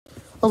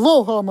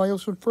Aloha, my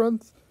ocean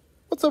friends.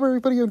 What's up,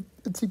 everybody?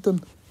 It's Ethan.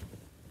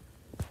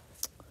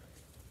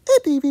 Hey,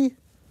 DB.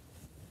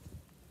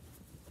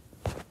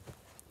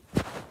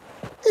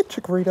 Hey,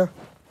 Chikorita.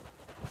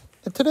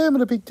 And today I'm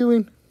going to be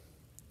doing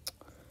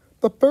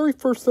the very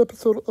first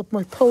episode of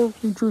my Power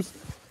Rangers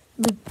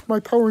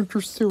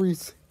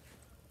series.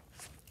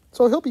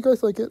 So I hope you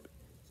guys like it.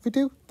 If you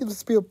do, give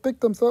this video a big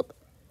thumbs up,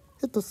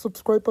 hit the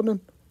subscribe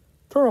button,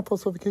 turn on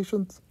post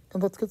notifications,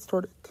 and let's get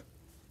started.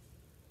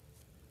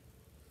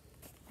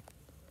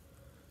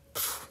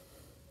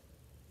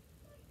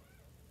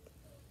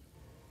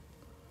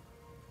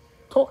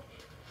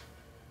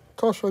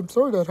 Tosh, I'm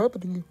sorry that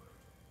happened to you.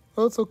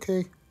 That's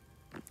okay.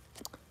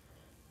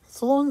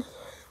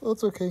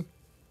 That's okay.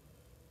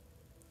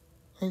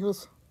 I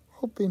was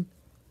hoping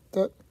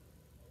that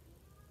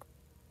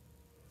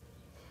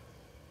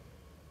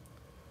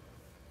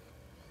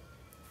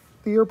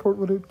the airport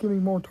would give me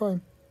more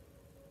time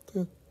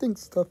to think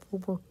stuff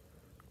over.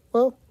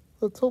 Well,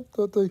 let's hope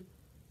that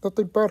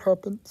nothing bad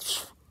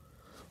happens.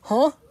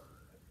 Huh?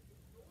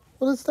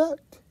 What is that?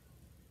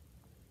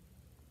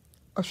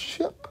 A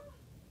ship?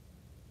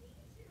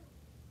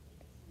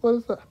 What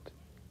is that?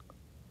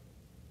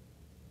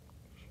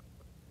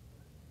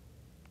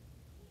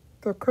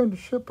 That kind of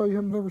ship I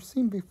have never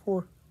seen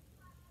before.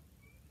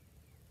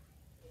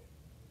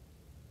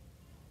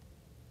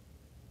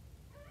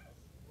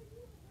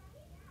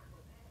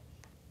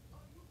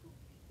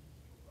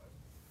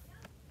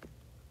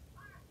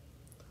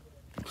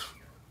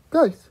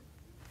 Guys,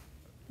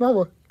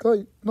 Nala,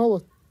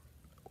 Oreo,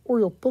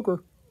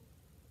 Booger,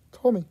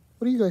 Tommy,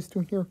 what are you guys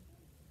doing here?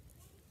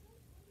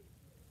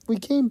 We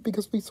came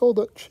because we saw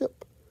that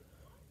ship.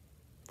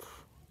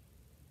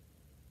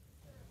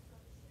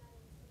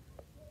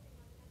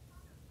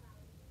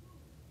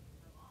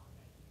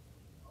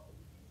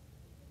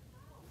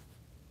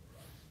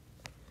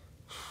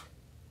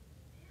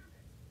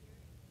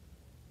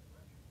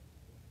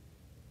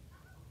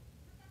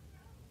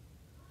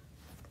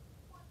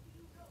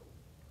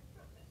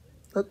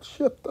 That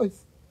ship, I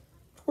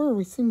swear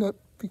we've seen that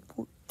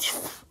before.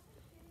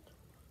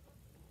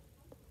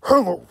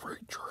 Hello,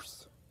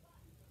 Rangers.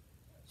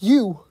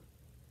 You,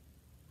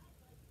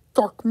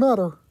 Dark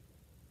Matter.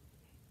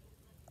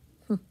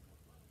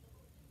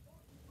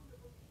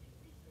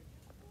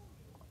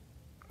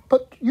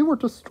 But you were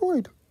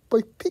destroyed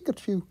by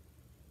Pikachu.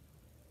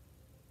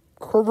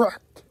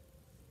 Correct.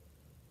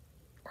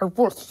 I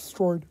was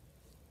destroyed,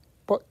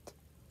 but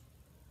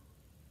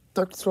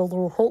thanks to a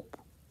little hope,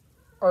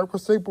 I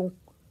was able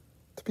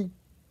to be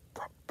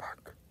brought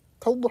back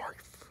to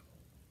life.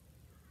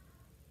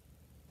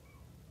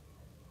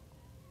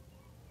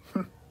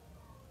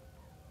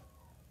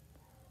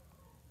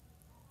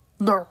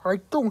 No, I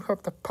don't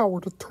have the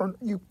power to turn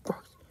you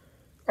guys.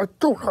 I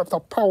don't have the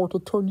power to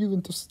turn you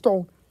into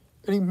stone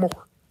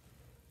anymore.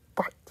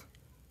 But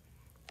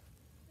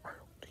I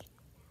don't need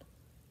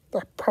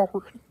that power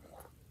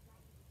anymore.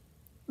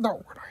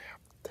 Not when I have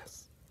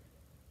this.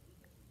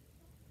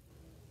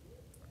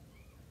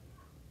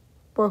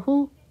 But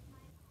who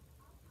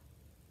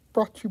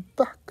brought you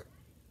back?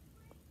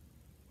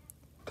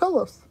 Tell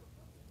us.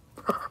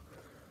 I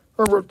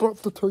would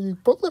love to tell you,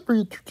 but let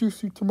me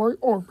introduce you to my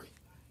army.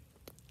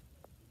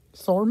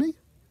 This army?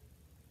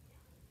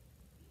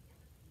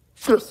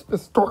 This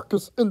is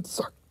Darkest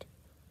Insect,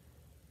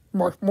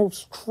 my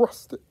most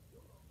trusted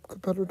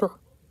competitor.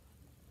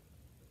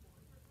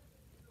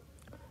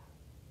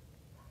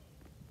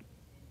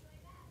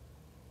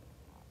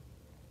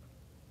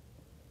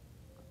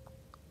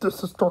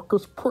 This is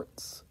Darkest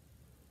Prince,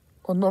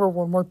 another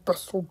one of my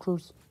best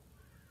soldiers.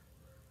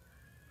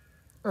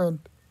 And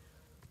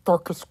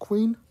Darkest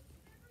Queen,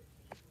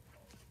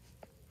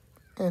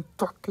 and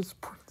Darkest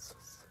Princess.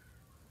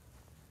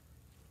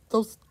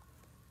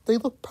 They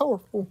look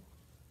powerful.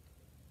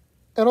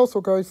 And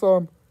also, guys,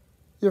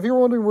 if you're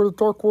wondering where the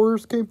Dark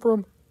Warriors came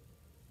from,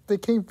 they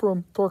came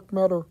from Dark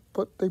Matter,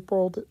 but they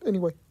borrowed it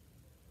anyway.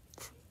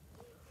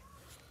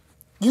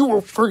 You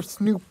will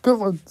face new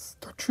villains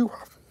that you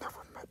have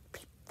never met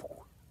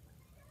before.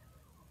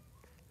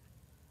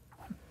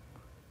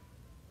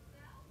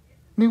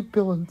 New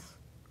villains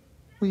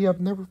we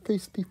have never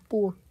faced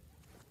before.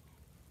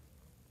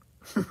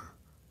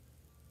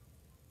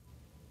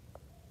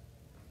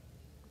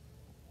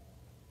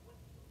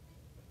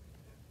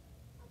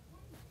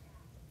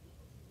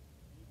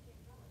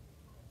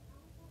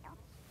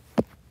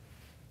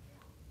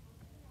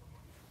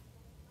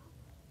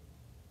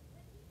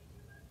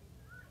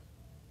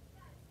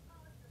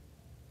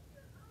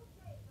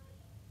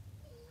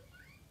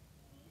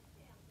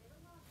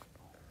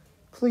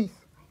 Please.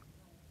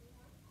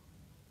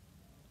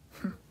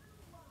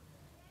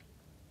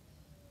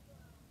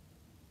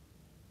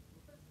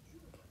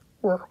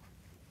 Well,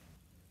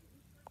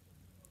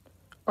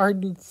 I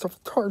need some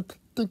time to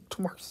think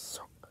to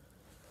myself.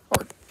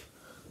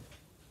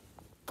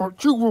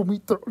 But you will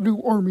meet the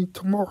new army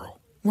tomorrow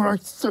when I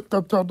set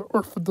them down to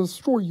Earth and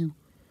destroy you.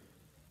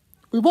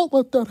 We won't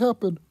let that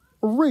happen.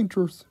 We're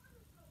Rangers.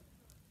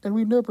 And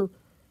we never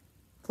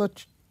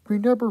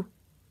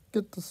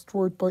get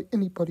destroyed by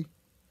anybody.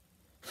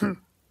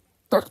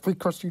 That's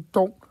because you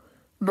don't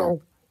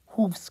know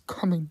who's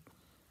coming.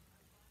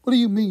 What do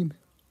you mean?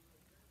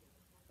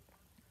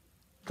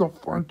 You'll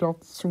find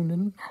out soon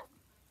enough.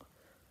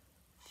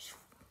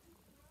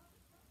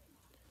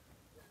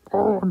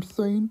 All I'm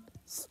saying,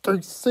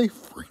 stay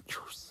safe,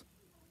 Rangers,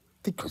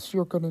 because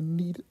you're gonna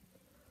need it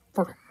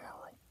for tomorrow.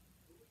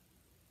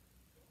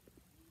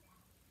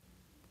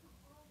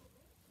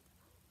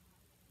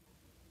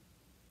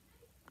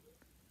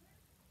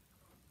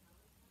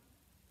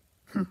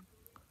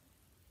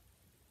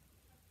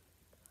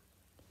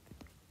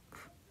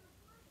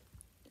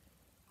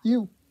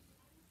 You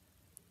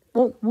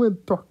won't win,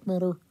 Dark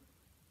Matter.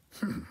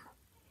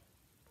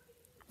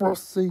 We'll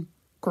see,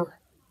 girl.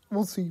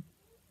 We'll see,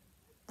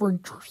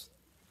 Rangers.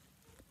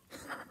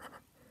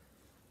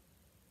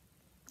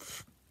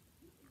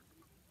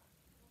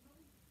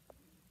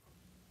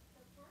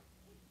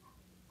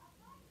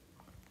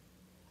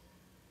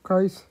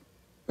 Guys,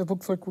 it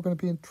looks like we're gonna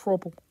be in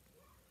trouble.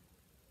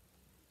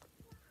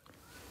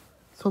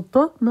 So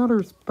Dark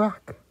Matter's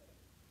back.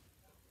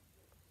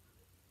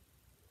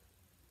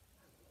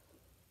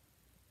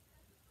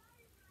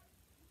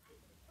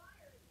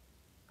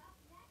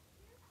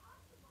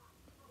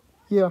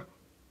 Yeah.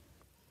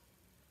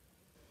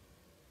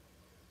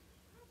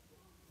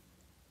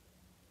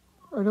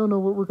 I don't know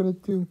what we're gonna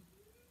do.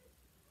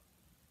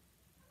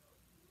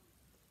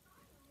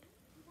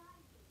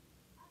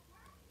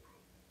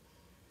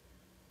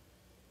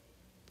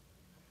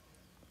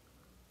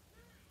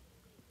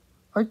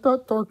 I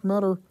thought Dark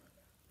Matter.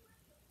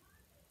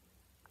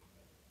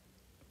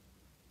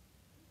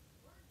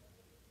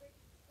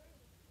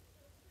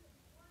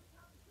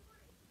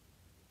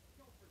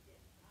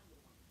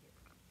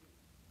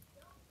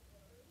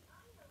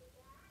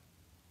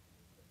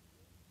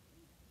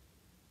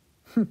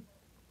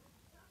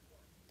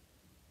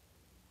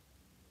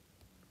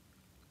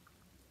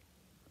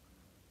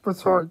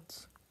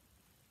 Besides,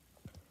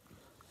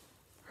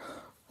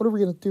 what are we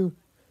gonna do?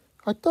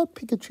 I thought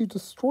Pikachu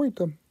destroyed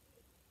them.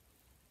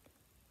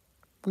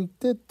 We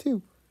did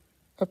too,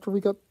 after we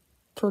got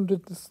turned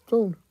into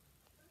stone.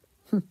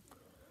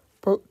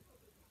 But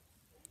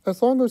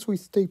as long as we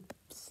stay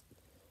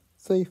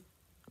safe,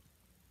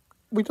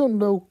 we don't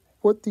know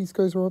what these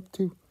guys are up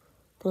to.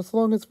 But as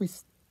long as we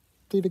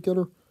stay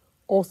together,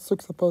 all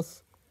 6 of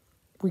us,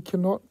 we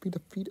cannot be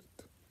defeated.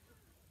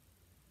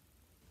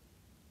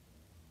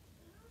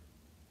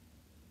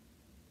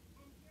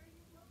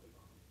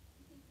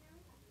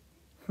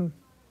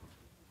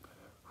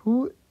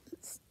 Who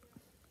is...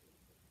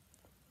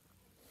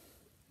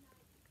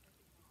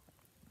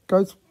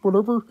 Guys,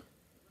 whatever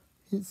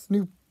his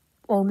new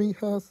army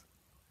has,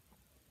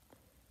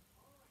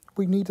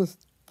 we need to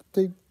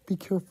be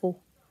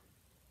careful.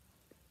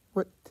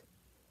 Right.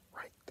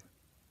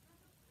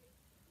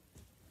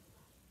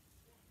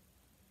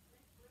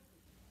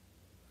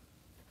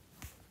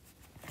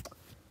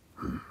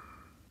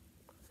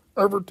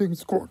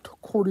 Everything's going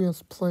according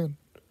as planned.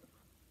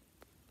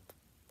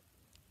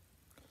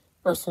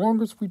 As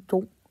long as we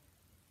don't...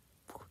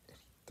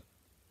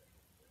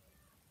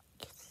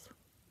 Yes.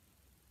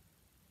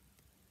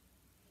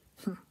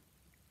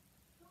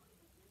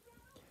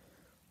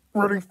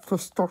 Ready to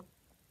start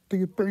the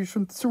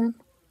invasion soon?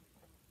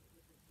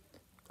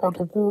 Are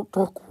the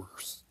Dark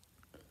Warriors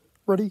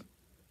ready?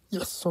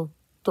 Yes, sir.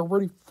 They're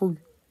ready for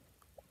you.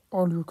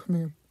 On your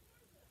command.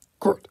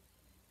 Good.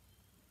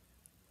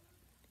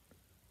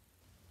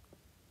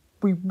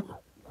 We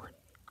will win.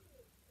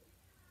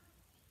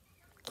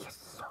 Yes,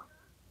 sir.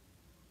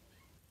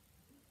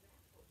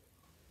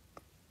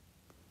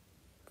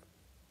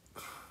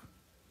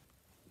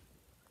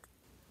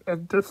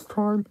 And this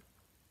time,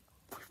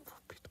 we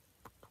will be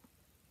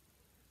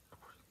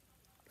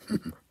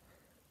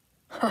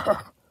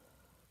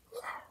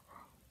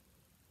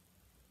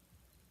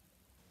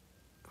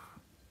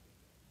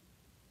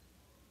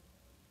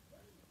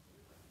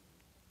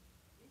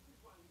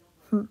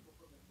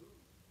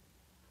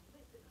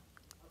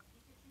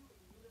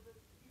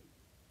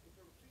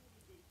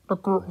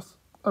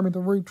the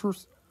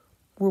Rangers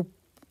will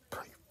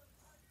pray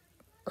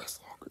as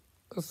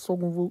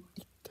someone will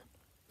eat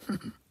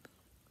them.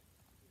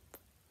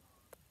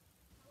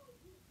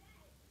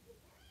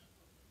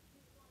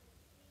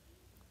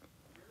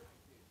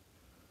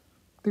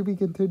 To be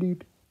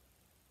continued.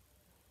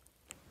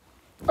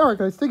 Alright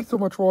guys, thank you so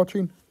much for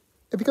watching.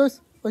 If you guys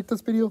like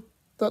this video,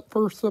 that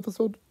first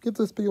episode, give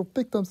this video a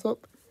big thumbs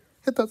up,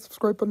 hit that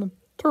subscribe button,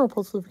 turn on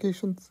post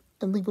notifications,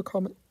 and leave a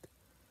comment.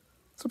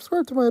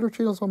 Subscribe to my other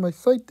channels on my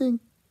site thing,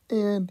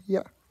 and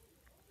yeah.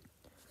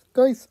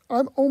 Guys,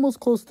 I'm almost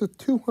close to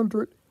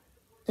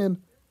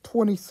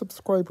 220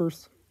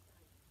 subscribers.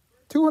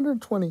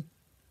 220.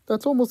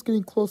 That's almost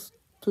getting close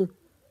to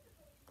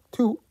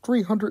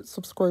 300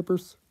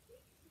 subscribers.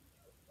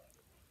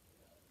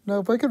 Now,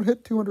 if I could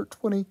hit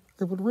 220,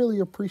 I would really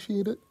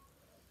appreciate it.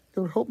 It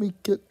would help me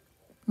get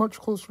much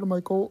closer to my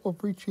goal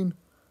of reaching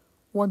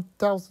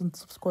 1,000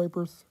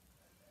 subscribers.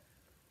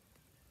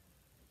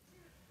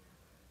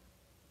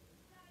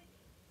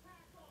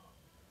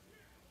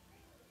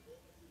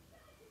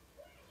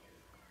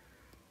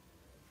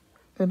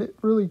 And it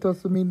really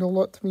does mean a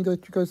lot to me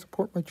that you guys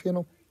support my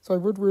channel. So I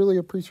would really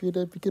appreciate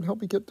it if you can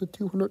help me get to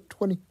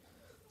 220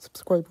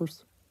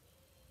 subscribers.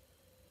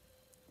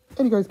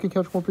 And you guys can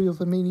catch more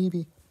videos of me and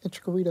Evie and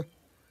Chikorita.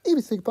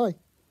 Evie, say goodbye.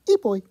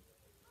 E-boy.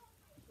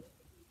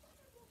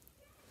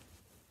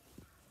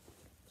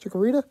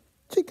 Chikorita,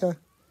 Chica.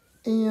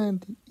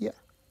 And yeah.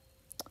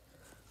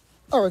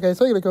 Alright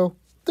guys, I gotta go.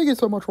 Thank you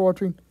so much for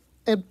watching.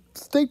 And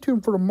stay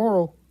tuned for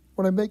tomorrow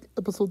when I make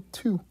episode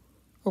 2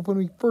 of when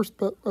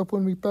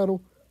we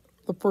battle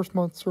the first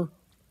monster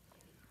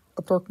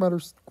of Dark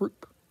Matter's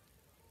group.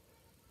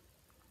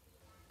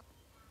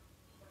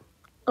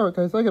 Alright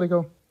guys, I gotta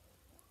go.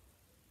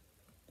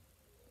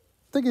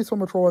 Thank you so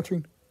much for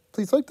watching.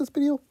 Please like this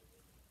video,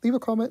 leave a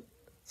comment,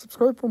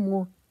 subscribe for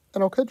more,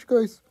 and I'll catch you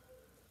guys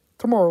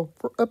tomorrow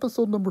for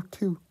episode number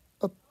 2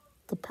 of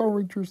the Power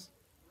Rangers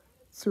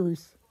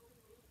series.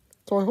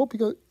 So I hope you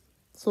guys,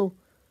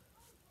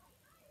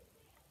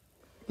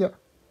 yeah.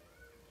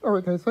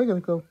 Alright guys, I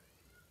gotta go.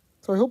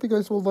 So I hope you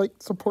guys will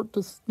support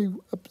this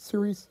new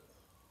series.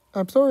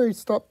 I'm sorry I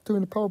stopped doing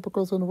the Powerpuff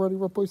Girls and the Rowdy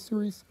Rough Boys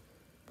series.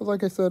 But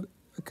like I said,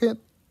 I couldn't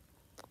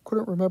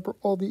remember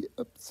all the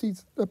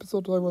episodes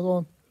I was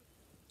on.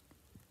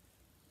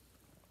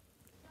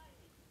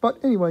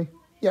 But anyway,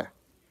 yeah.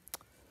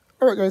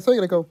 Alright guys, I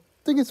gotta go.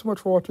 Thank you so much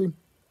for watching.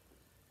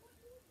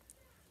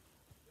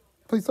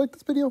 Please like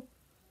this video,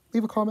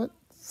 leave a comment,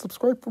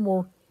 subscribe for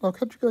more. I'll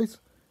catch you guys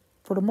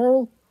for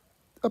tomorrow,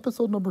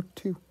 episode number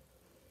 2.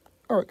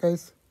 Alright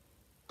guys,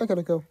 I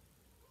gotta go.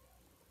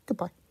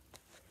 Goodbye.